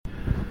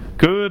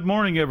Good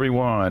morning,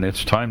 everyone.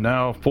 It's time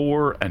now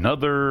for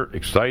another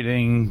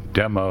exciting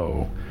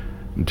demo.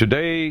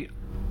 Today,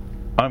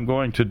 I'm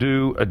going to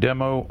do a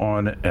demo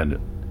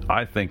on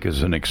I think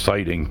is an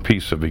exciting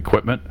piece of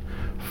equipment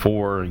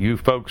for you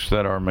folks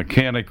that are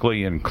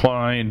mechanically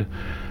inclined.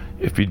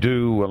 If you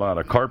do a lot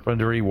of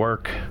carpentry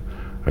work,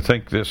 I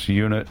think this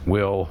unit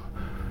will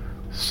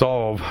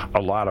solve a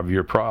lot of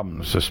your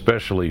problems,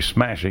 especially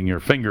smashing your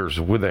fingers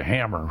with a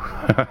hammer.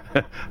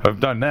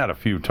 I've done that a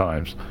few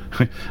times.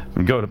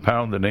 Go to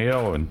pound the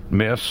nail and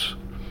miss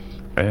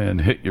and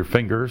hit your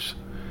fingers.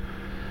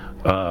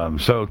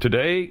 So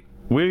today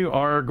we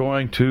are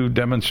going to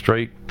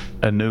demonstrate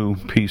a new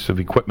piece of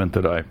equipment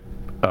that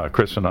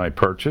Chris and I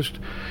purchased.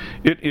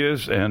 It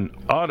is an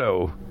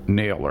auto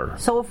nailer.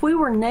 So if we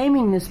were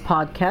naming this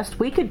podcast,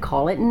 we could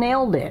call it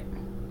Nailed It.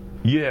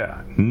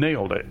 Yeah,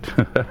 nailed it.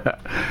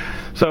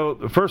 So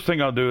the first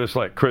thing I'll do is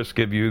let Chris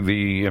give you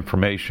the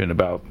information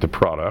about the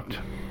product.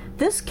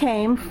 This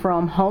came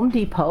from Home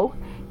Depot.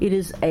 It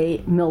is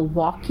a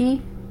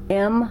Milwaukee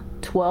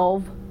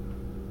M12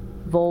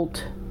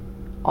 volt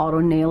auto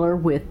nailer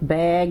with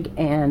bag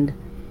and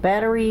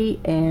battery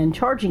and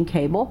charging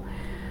cable.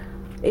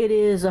 It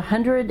is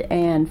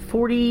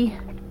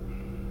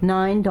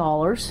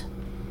 $149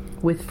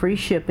 with free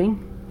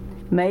shipping.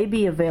 May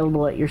be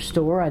available at your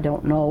store, I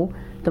don't know.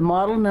 The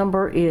model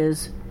number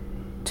is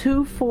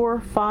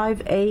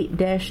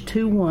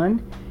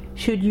 2458-21.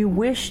 Should you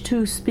wish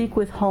to speak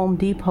with Home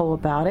Depot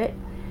about it,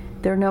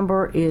 their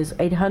number is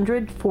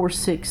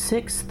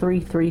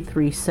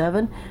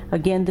 800-466-3337.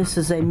 Again, this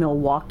is a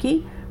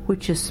Milwaukee,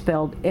 which is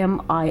spelled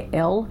Milwaukee.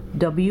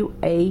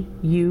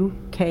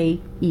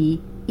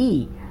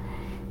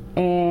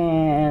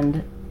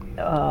 And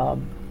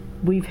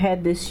we've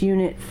had this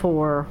unit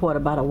for,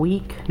 about a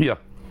week? Yeah.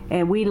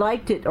 And we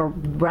liked it, or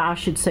I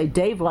should say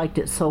Dave liked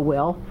it so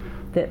well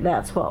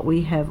that's what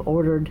we have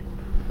ordered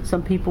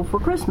some people for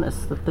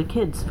Christmas, the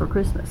kids for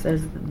Christmas,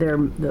 as their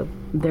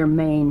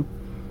main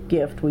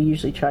gift. We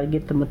usually try to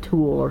get them a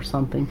tool or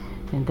something,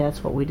 and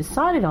that's what we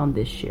decided on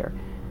this year.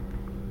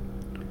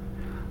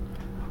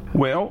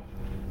 Well,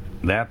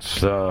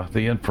 that's the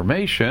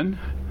information.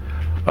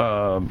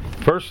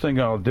 First thing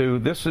I'll do,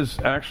 this is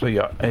actually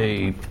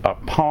a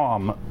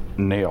palm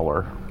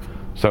nailer.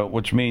 So,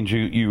 which means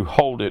you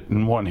hold it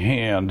in one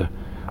hand.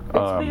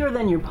 It's bigger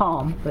than your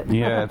palm. But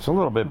yeah, it's a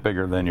little bit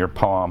bigger than your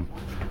palm.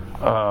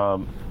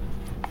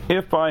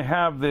 If I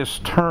have this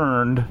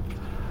turned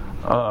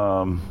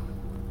so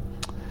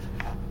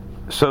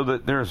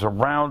that there's a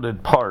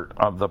rounded part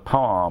of the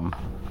palm,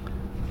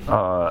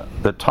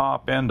 the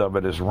top end of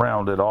it is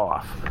rounded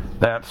off.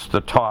 That's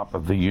the top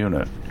of the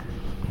unit.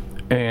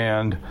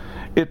 And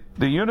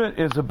the unit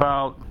is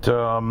about,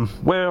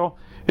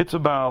 it's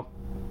about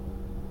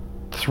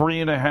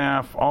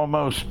 3.5,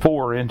 almost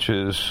 4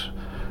 inches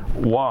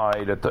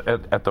wide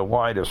at the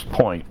widest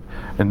point,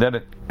 and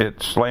then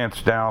it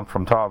slants down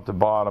from top to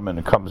bottom, and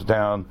it comes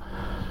down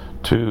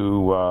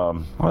to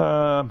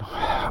about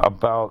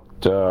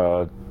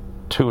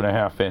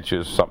 2.5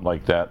 inches, something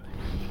like that.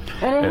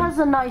 And it has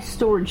a nice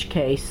storage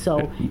case,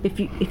 so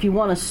if you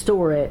want to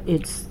store it,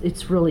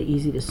 it's really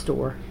easy to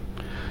store.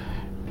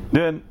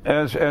 Then,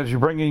 as you're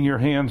bringing your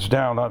hands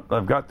down,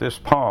 I've got this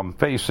palm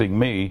facing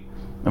me.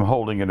 I'm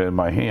holding it in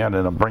my hand,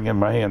 and I'm bringing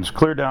my hands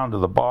clear down to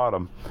the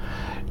bottom.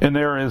 And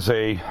there is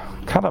a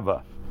kind of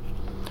a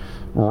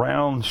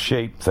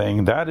round-shaped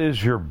thing. That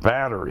is your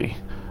battery.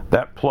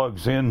 That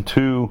plugs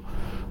into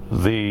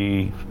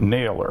the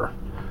nailer.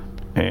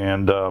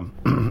 And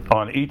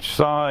on each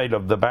side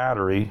of the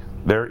battery,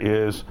 there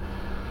is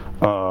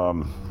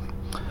a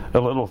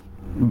little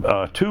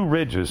 2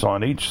 ridges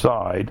on each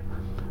side.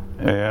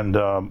 And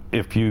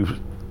if you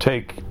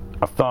take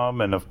a thumb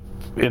and a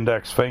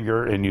index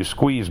finger and you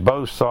squeeze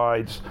both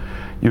sides,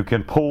 you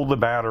can pull the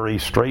battery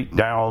straight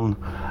down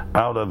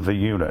out of the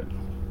unit.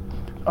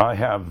 I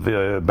have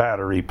the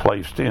battery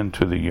placed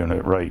into the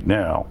unit right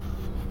now,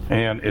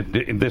 and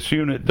this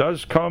unit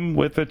does come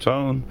with its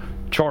own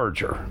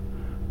charger,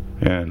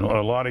 and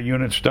a lot of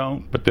units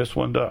don't, but this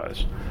one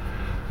does.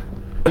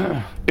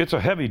 It's a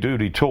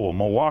heavy-duty tool.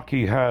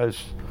 Milwaukee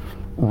has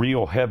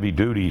real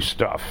heavy-duty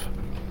stuff.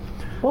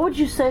 What would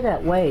you say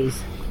that weighs?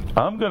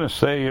 I'm going to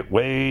say it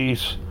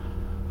weighs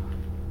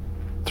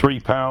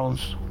 3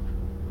 pounds,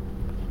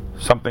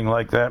 something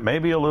like that,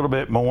 maybe a little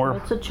bit more.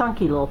 It's a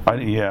chunky little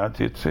thing. Yeah,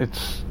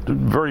 it's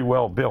very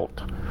well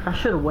built. I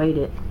should have weighed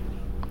it.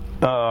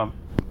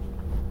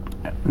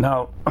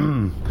 Now,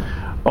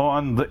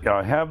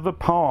 I have the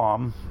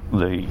palm,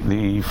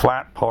 the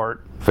flat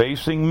part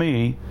facing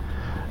me,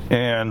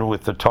 and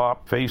with the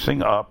top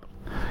facing up.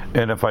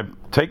 And if I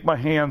take my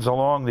hands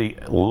along the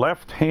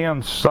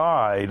left-hand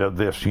side of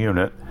this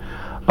unit,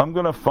 I'm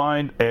going to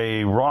find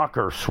a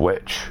rocker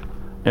switch.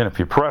 And if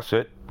you press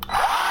it,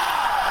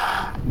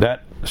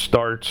 that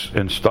starts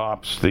and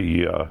stops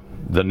the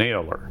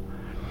nailer.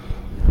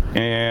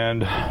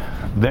 And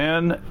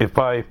then if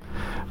I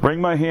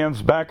bring my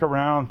hands back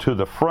around to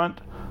the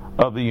front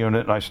of the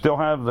unit, and I still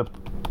have the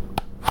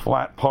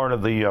flat part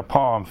of the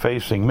palm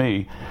facing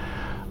me,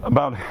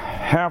 about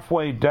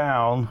halfway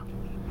down,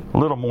 a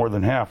little more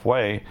than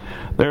halfway,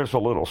 there's a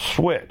little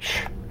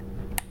switch.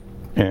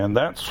 And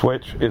that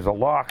switch is a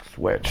lock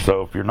switch.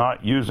 So if you're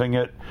not using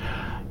it,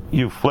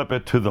 you flip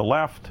it to the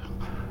left.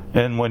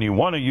 And when you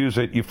want to use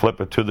it, you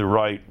flip it to the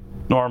right.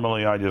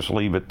 Normally, I just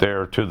leave it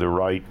there to the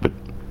right. But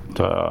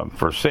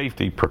for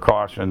safety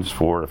precautions,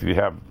 for if you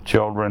have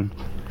children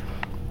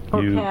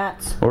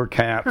or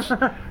cats,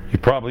 you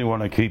probably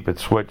want to keep it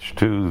switched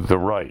to the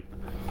right.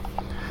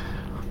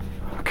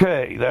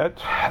 Okay,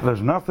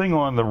 there's nothing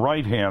on the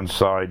right-hand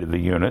side of the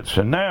unit.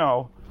 So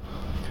now,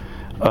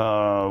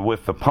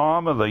 with the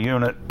palm of the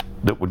unit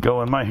that would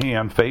go in my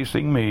hand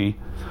facing me,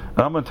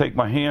 I'm going to take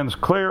my hands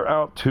clear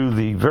out to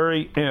the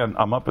very end.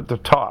 I'm up at the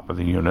top of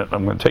the unit.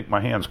 I'm going to take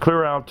my hands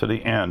clear out to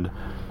the end.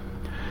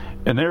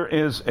 And there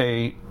is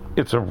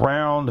it's a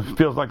round,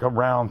 feels like a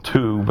round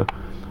tube.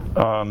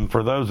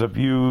 For those of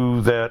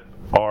you that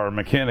are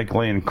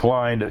mechanically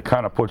inclined, it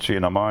kind of puts you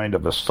in the mind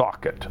of a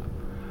socket.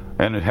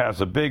 And it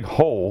has a big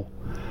hole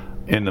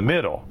in the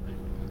middle.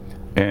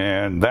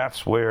 And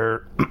that's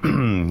where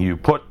you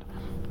put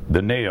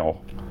the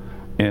nail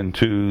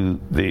into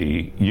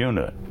the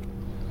unit.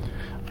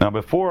 Now,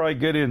 before I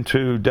get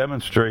into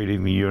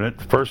demonstrating the unit,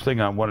 the first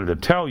thing I wanted to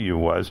tell you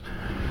was,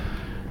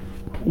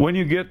 when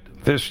you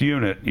get this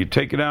unit, you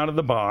take it out of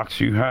the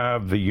box, you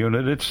have the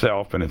unit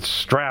itself, and it's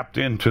strapped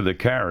into the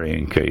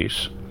carrying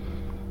case.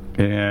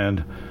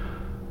 And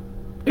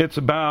it's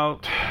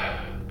about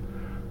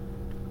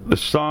the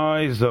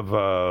size of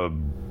a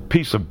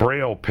piece of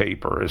Braille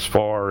paper as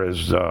far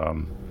as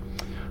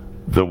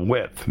the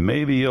width,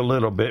 maybe a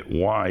little bit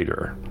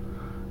wider.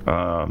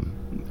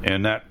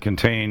 And that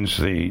contains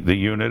the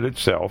unit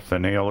itself, the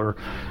nailer,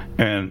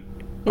 and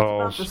it's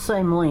about the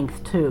same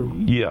length too.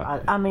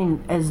 Yeah. I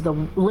mean, as the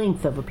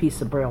length of a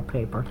piece of Braille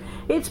paper.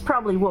 It's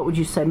probably, what would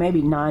you say,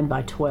 maybe 9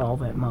 by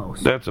 12 at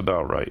most. That's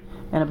about right.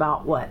 And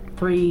about what,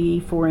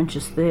 3-4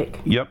 inches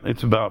thick? Yep,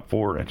 it's about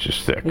 4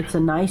 inches thick. It's a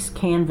nice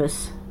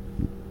canvas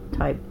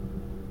type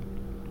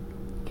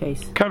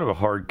case. Kind of a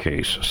hard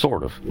case,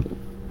 sort of.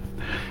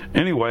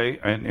 Anyway,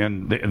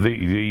 and the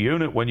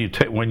unit, when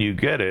you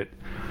get it,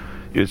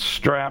 it's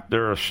strapped.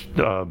 There are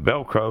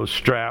Velcro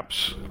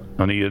straps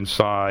on the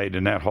inside,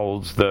 and that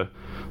holds the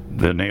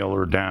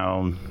nailer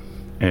down,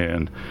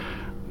 and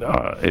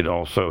it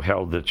also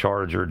held the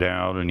charger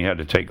down, and you had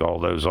to take all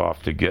those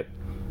off to get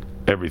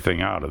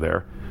everything out of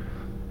there.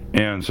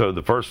 And so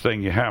the first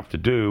thing you have to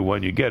do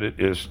when you get it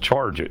is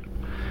charge it.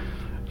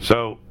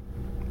 So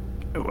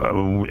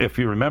if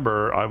you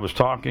remember, I was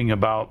talking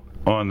about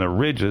on the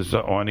ridges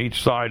on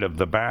each side of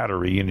the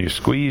battery, and you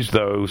squeeze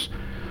those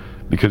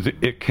because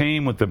it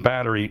came with the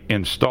battery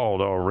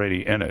installed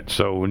already in it.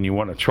 So when you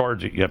want to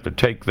charge it, you have to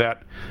take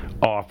that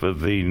off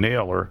of the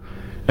nailer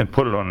and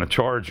put it on the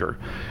charger.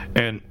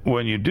 And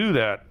when you do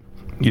that,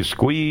 you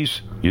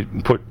squeeze, you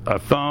put a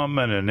thumb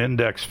and an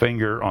index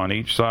finger on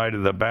each side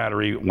of the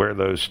battery where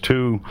those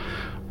two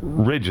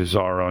ridges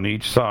are on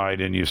each side,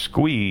 and you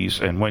squeeze.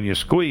 And when you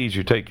squeeze,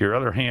 you take your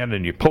other hand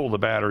and you pull the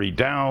battery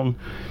down.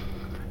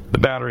 The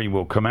battery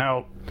will come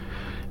out,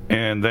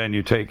 and then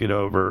you take it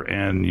over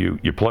and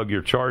you plug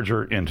your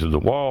charger into the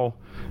wall,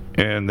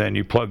 and then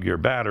you plug your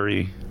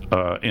battery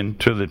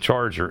into the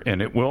charger,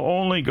 and it will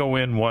only go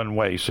in one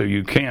way, so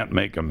you can't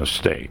make a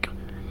mistake.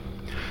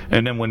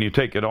 And then when you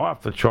take it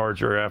off the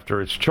charger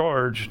after it's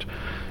charged,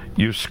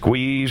 you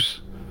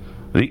squeeze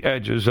the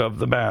edges of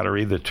the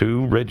battery, the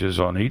two ridges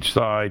on each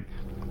side,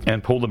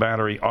 and pull the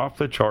battery off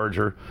the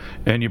charger,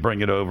 and you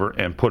bring it over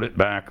and put it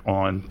back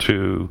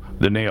onto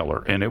the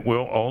nailer. And it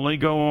will only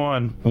go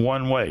on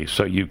one way,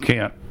 so you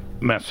can't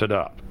mess it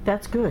up.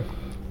 That's good.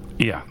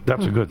 Yeah,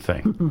 that's a good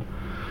thing.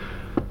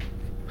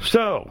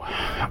 So,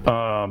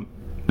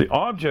 the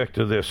object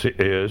of this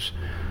is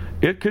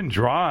it can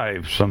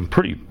drive some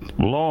pretty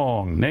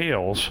long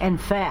nails. And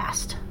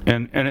fast.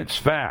 And it's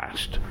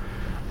fast.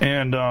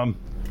 And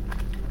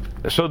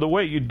so the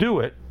way you do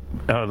it,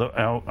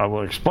 I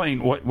will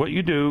explain. What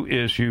you do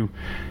is you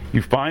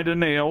find a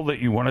nail that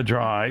you want to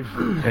drive,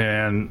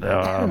 and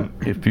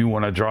if you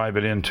want to drive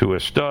it into a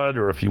stud,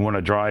 or if you want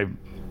to drive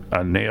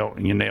a nail,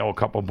 you nail a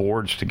couple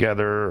boards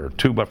together or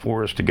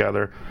 2x4s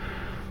together.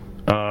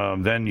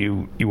 Then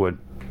you would,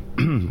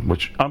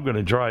 which I'm going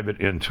to drive it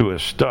into a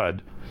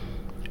stud,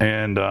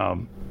 and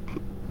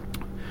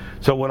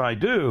so what I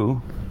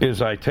do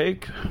is I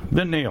take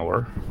the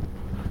nailer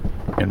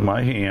in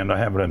my hand. I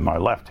have it in my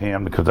left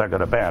hand because I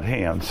got a bad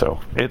hand, so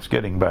it's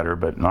getting better,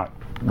 but not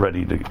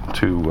ready to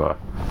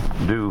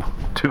do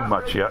too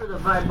much yet. For the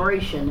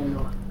vibration.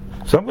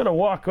 So I'm going to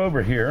walk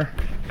over here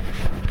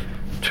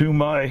to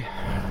my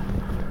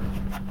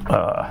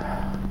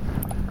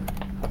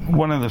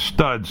one of the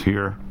studs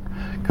here,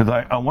 because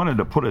I wanted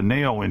to put a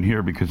nail in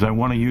here because I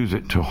want to use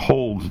it to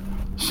hold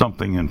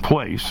something in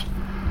place.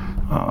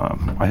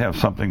 I have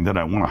something that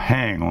I want to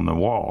hang on the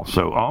wall.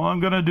 So all I'm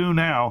going to do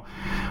now,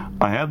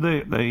 I have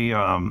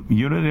the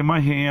unit in my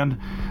hand.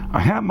 I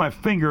have my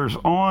fingers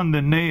on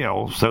the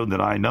nail so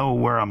that I know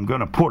where I'm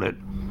going to put it.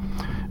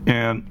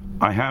 And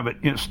I have it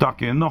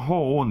stuck in the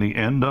hole in the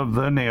end of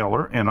the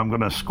nailer, and I'm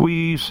going to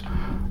squeeze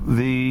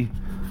the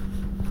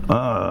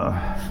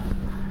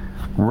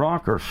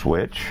rocker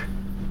switch,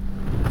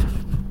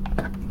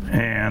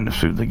 and as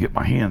soon as I get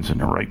my hands in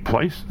the right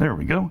place, there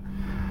we go,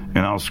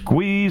 and I'll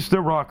squeeze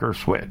the rocker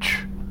switch.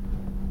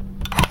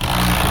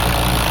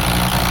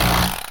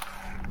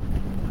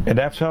 And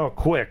that's how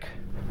quick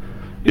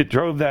it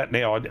drove that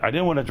nail. I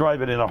didn't want to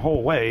drive it in a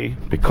whole way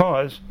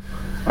because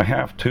I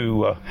have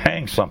to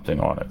hang something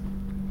on it.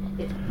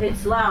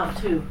 It's loud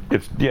too.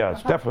 It's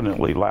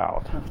definitely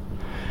loud.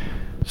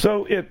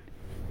 So it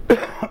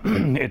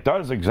it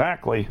does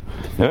exactly.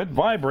 It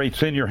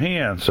vibrates in your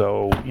hand,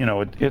 so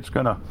it's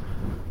gonna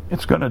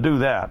do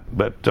that.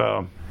 But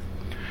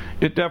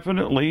it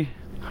definitely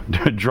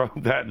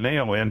drove that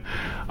nail in.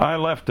 I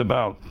left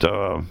about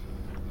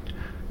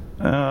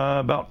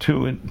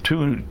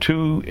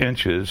 2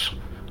 inches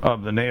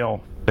of the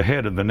nail, the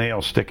head of the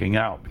nail sticking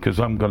out, because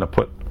I'm going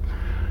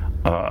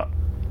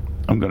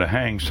to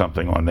hang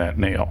something on that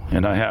nail,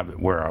 and I have it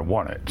where I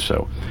want it.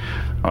 So,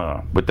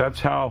 but that's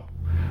how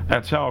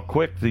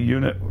quick the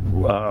unit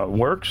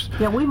works.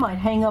 Yeah, we might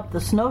hang up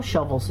the snow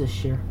shovels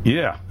this year.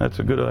 Yeah, that's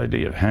a good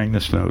idea. Hang the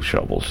snow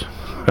shovels,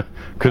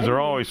 because they're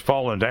always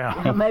falling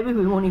down. Yeah, maybe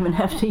we won't even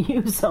have to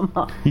use them.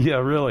 Yeah,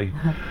 really.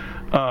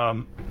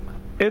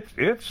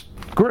 It's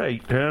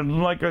great,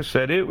 and like I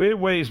said, it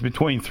weighs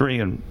between 3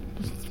 and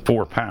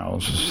 4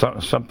 pounds,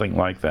 something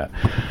like that.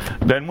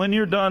 Then when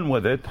you're done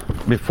with it,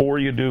 before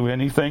you do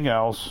anything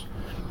else,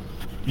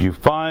 you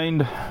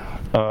find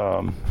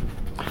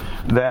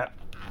that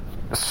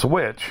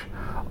switch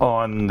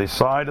on the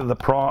side of the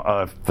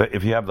palm.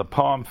 If you have the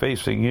palm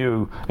facing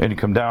you, and you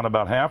come down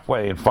about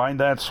halfway, and find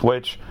that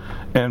switch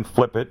and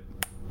flip it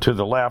to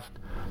the left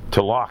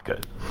to lock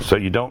it, so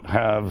you don't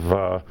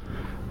have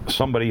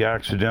somebody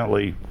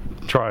accidentally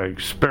try to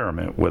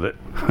experiment with it.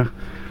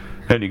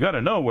 And you got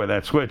to know where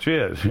that switch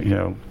is.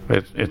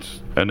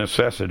 It's a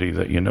necessity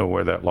that you know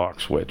where that lock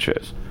switch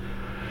is.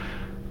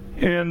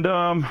 And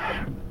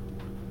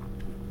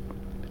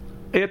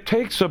it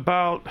takes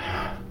about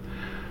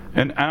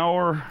an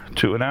hour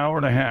to an hour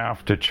and a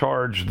half to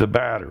charge the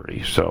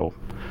battery. So,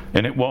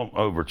 and it won't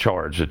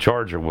overcharge. The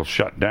charger will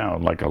shut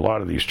down, like a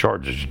lot of these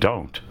chargers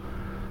don't.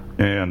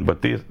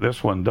 But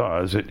this one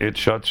does. It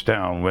shuts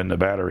down when the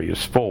battery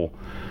is full.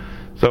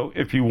 So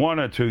if you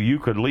wanted to, you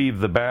could leave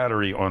the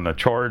battery on the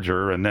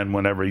charger, and then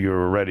whenever you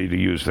were ready to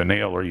use the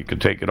nailer, you could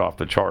take it off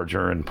the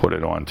charger and put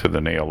it onto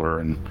the nailer.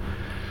 And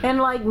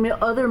like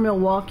other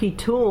Milwaukee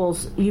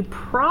tools, you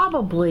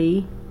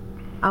probably,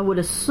 I would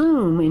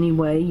assume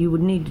anyway, you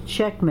would need to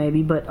check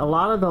maybe, but a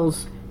lot of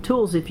those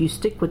tools, if you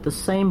stick with the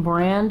same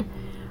brand,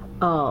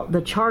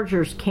 the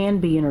chargers can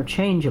be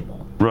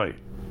interchangeable. Right.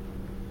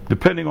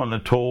 Depending on the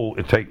tool,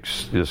 it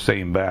takes the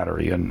same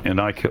battery, and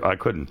I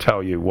couldn't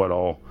tell you what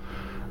all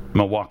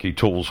Milwaukee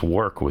tools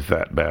work with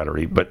that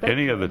battery, but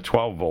any of the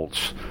 12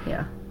 volts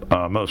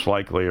most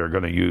likely are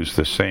going to use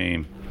the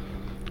same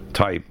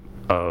type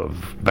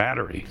of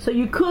battery. So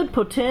you could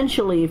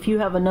potentially, if you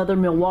have another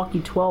Milwaukee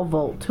 12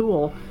 volt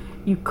tool,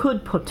 you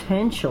could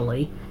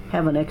potentially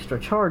have an extra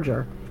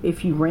charger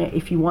if you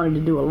wanted to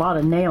do a lot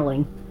of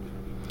nailing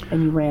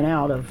and you ran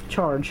out of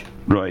charge.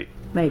 Right.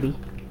 Maybe.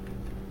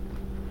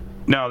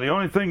 Now, the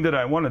only thing that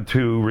I wanted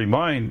to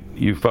remind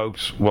you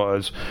folks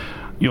was,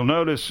 you'll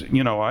notice,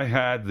 I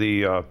had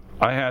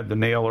the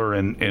nailer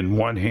in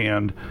one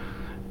hand,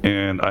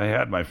 and I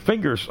had my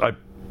fingers.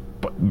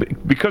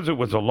 Because it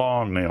was a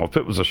long nail. If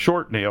it was a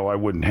short nail, I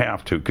wouldn't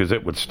have to, because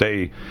it would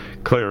stay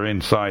clear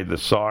inside the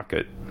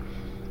socket.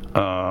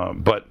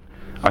 But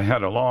I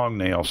had a long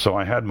nail, so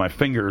I had my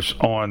fingers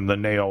on the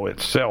nail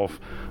itself,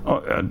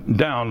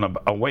 down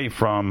away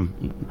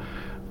from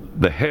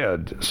the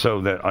head,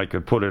 so that I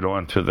could put it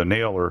onto the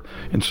nailer,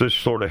 and just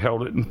sort of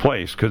held it in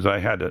place, because I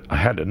had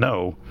to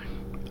know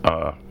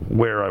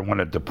where I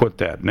wanted to put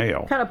that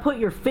nail. Kind of put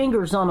your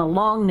fingers on a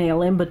long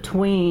nail in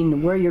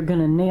between where you're going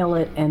to nail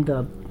it and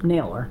the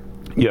nailer.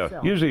 Yeah,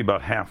 itself. Usually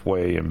about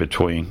halfway in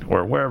between,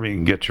 or wherever you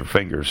can get your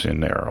fingers in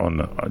there.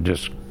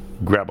 Just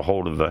grab a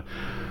hold of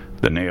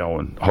the nail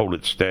and hold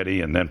it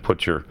steady, and then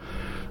put your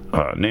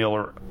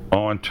nailer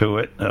onto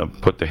it,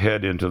 put the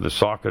head into the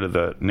socket of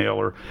the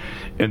nailer,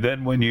 and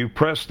then when you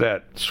press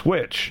that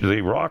switch, the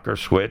rocker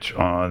switch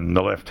on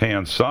the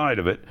left-hand side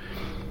of it,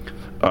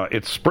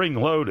 it's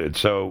spring-loaded,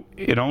 so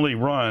it only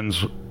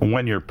runs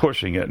when you're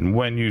pushing it, and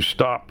when you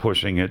stop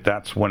pushing it,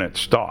 that's when it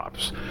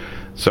stops.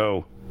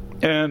 So,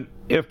 and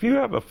if you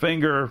have a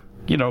finger,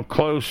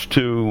 close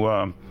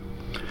to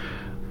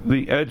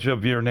the edge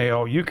of your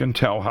nail, you can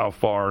tell how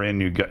far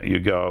in you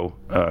go.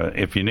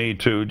 If you need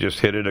to, just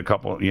hit it a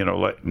couple,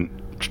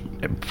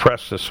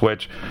 press the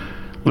switch,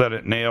 let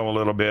it nail a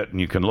little bit, and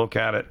you can look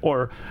at it.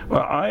 Or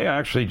I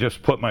actually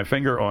just put my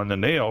finger on the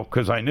nail,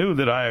 because I knew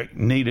that I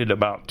needed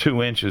about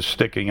 2 inches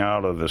sticking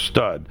out of the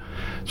stud.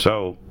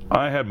 So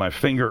I had my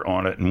finger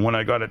on it, and when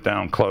I got it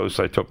down close,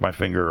 I took my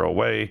finger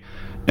away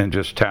and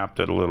just tapped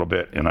it a little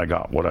bit, and I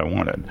got what I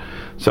wanted.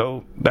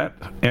 So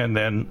and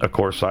then of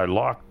course I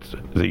locked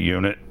the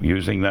unit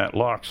using that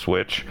lock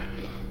switch,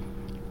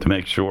 to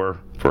make sure,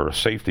 for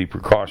safety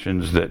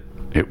precautions, that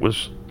it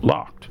was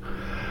locked.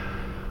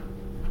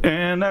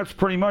 And that's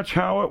pretty much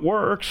how it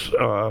works,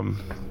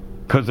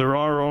 because there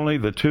are only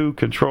the two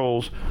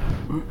controls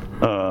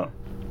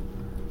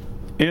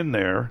in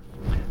there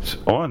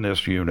on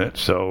this unit,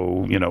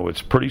 so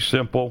it's pretty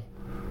simple.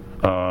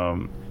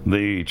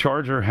 The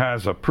charger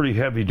has a pretty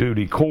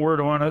heavy-duty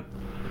cord on it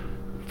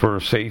for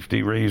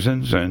safety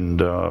reasons, and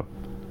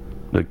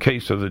the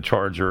case of the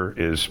charger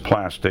is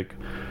plastic,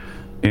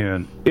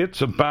 and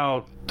it's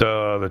about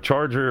the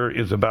charger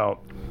is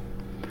about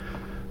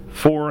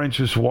 4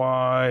 inches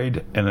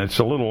wide, and it's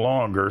a little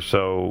longer,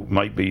 so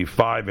might be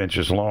 5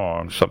 inches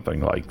long,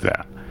 something like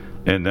that.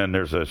 And then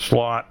there's a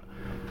slot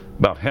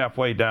about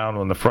halfway down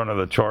on the front of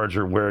the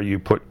charger where you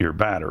put your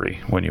battery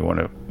when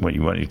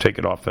you take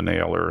it off the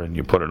nailer and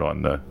you put it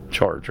on the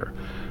charger.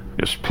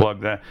 Just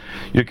plug that.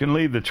 You can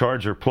leave the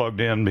charger plugged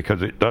in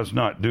because it does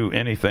not do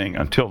anything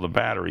until the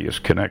battery is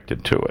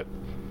connected to it.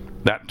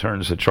 That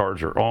turns the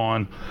charger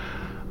on,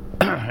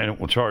 and it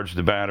will charge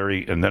the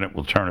battery, and then it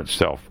will turn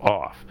itself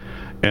off.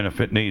 And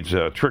if it needs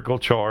a trickle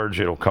charge,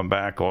 it'll come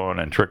back on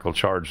and trickle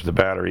charge the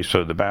battery,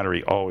 so the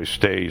battery always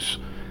stays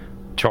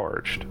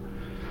charged.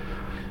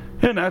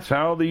 And that's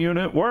how the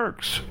unit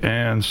works.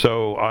 And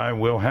so I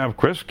will have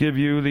Chris give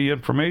you the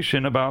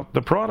information about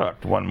the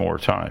product one more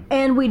time.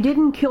 And we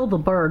didn't kill the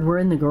bird. We're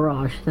in the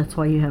garage. That's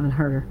why you haven't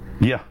heard her.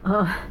 Yeah.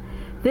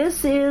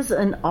 This is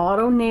an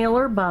auto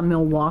nailer by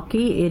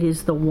Milwaukee. It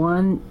is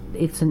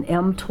it's an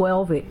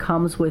M12. It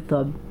comes with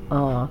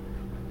a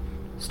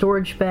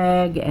storage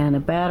bag and a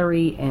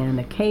battery and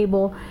a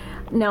cable.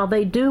 Now,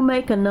 they do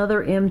make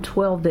another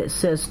M12 that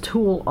says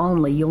tool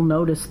only. You'll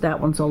notice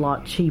that one's a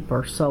lot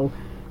cheaper. So,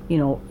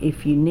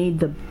 if you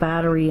need the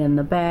battery and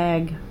the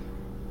bag,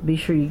 be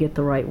sure you get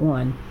the right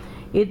one.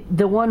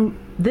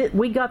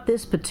 We got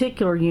this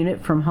particular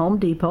unit from Home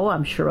Depot.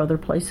 I'm sure other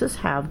places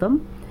have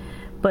them,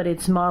 but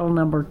it's model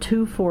number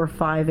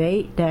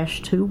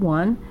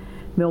 2458-21.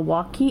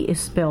 Milwaukee is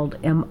spelled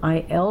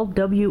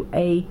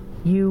Milwaukee.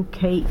 You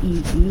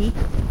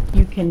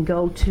can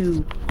go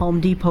to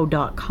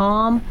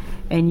homedepot.com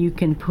and you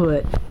can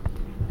put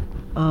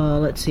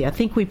let's see, I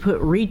think we put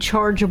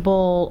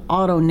rechargeable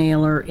auto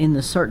nailer in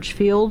the search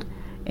field,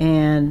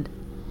 and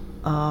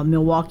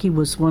Milwaukee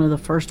was one of the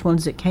first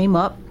ones that came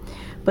up.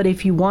 But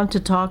if you want to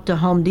talk to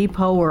Home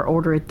Depot or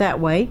order it that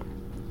way,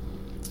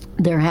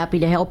 they're happy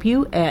to help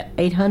you at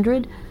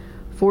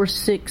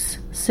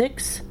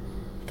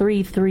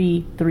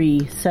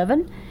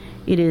 800-466-3337.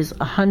 It is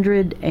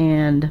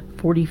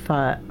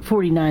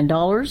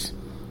 $149.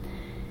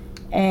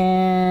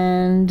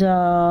 And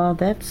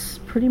that's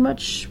pretty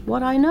much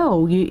what I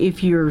know.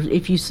 If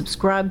you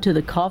subscribe to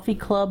the Coffee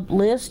Club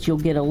list, you'll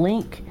get a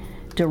link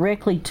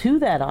directly to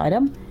that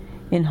item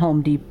at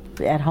Home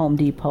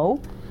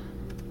Depot.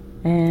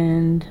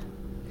 And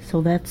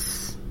so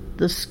that's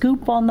the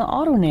scoop on the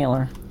auto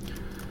nailer.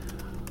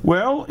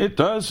 Well, it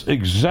does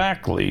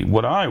exactly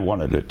what I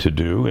wanted it to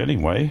do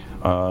anyway.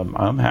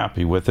 I'm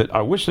happy with it.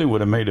 I wish they would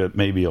have made it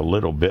maybe a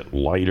little bit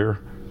lighter,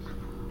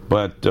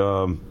 but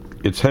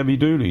it's heavy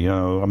duty.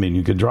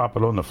 You could drop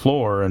it on the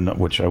floor,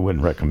 which I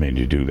wouldn't recommend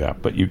you do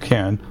that, but you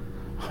can.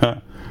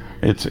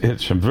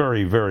 It's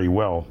very, very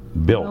well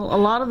built. Well, a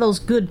lot of those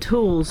good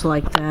tools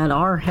like that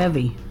are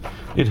heavy.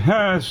 It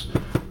has,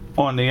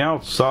 on the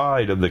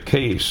outside of the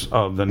case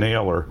of the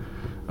nailer,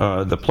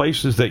 the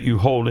places that you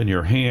hold in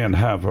your hand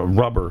have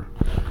rubber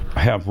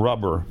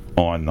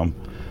on them,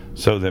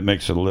 so that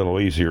makes it a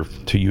little easier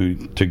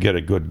to get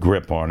a good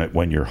grip on it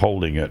when you're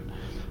holding it.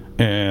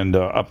 And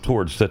up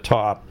towards the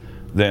top,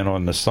 then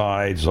on the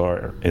sides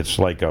it's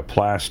like a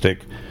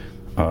plastic.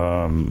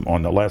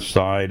 On the left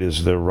side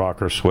is the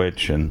rocker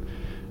switch, and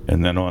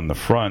then on the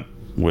front,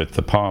 with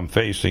the palm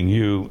facing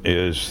you,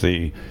 is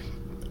the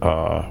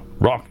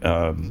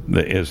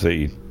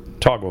the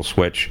toggle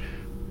switch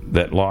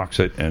that locks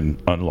it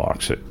and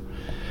unlocks it.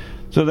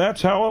 So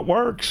that's how it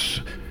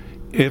works.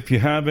 If you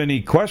have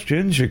any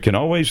questions, you can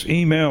always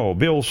email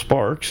Bill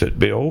Sparks at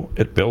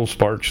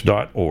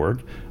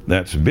bill@billsparks.org.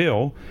 That's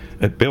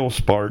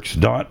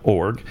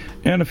bill@billsparks.org.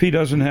 And if he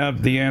doesn't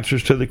have the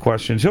answers to the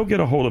questions, he'll get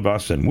a hold of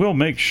us, and we'll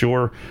make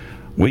sure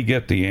we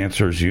get the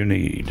answers you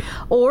need.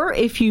 Or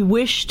if you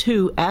wish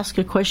to ask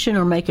a question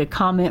or make a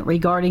comment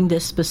regarding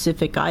this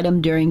specific item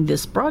during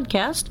this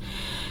broadcast,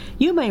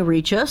 you may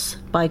reach us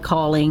by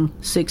calling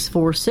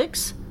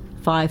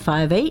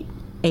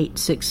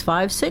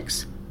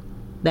 646-558-8656.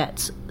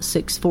 That's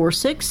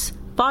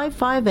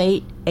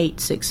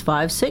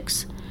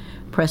 646-558-8656.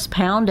 Press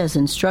pound as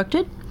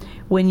instructed.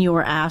 When you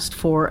are asked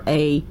for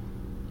a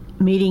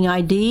meeting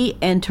ID,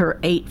 enter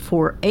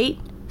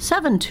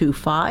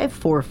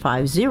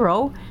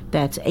 848-725-450.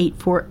 That's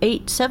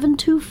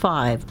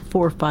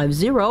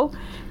 848-725-450.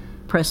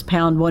 Press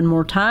pound one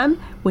more time.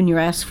 When you're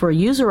asked for a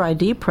user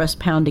ID, press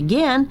pound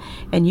again,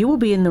 and you will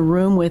be in the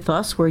room with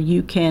us where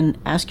you can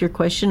ask your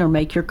question or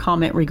make your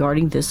comment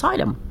regarding this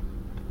item.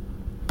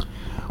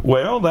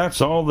 Well,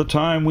 that's all the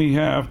time we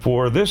have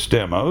for this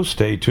demo.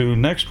 Stay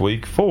tuned next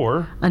week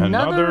for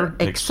another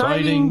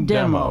exciting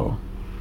demo.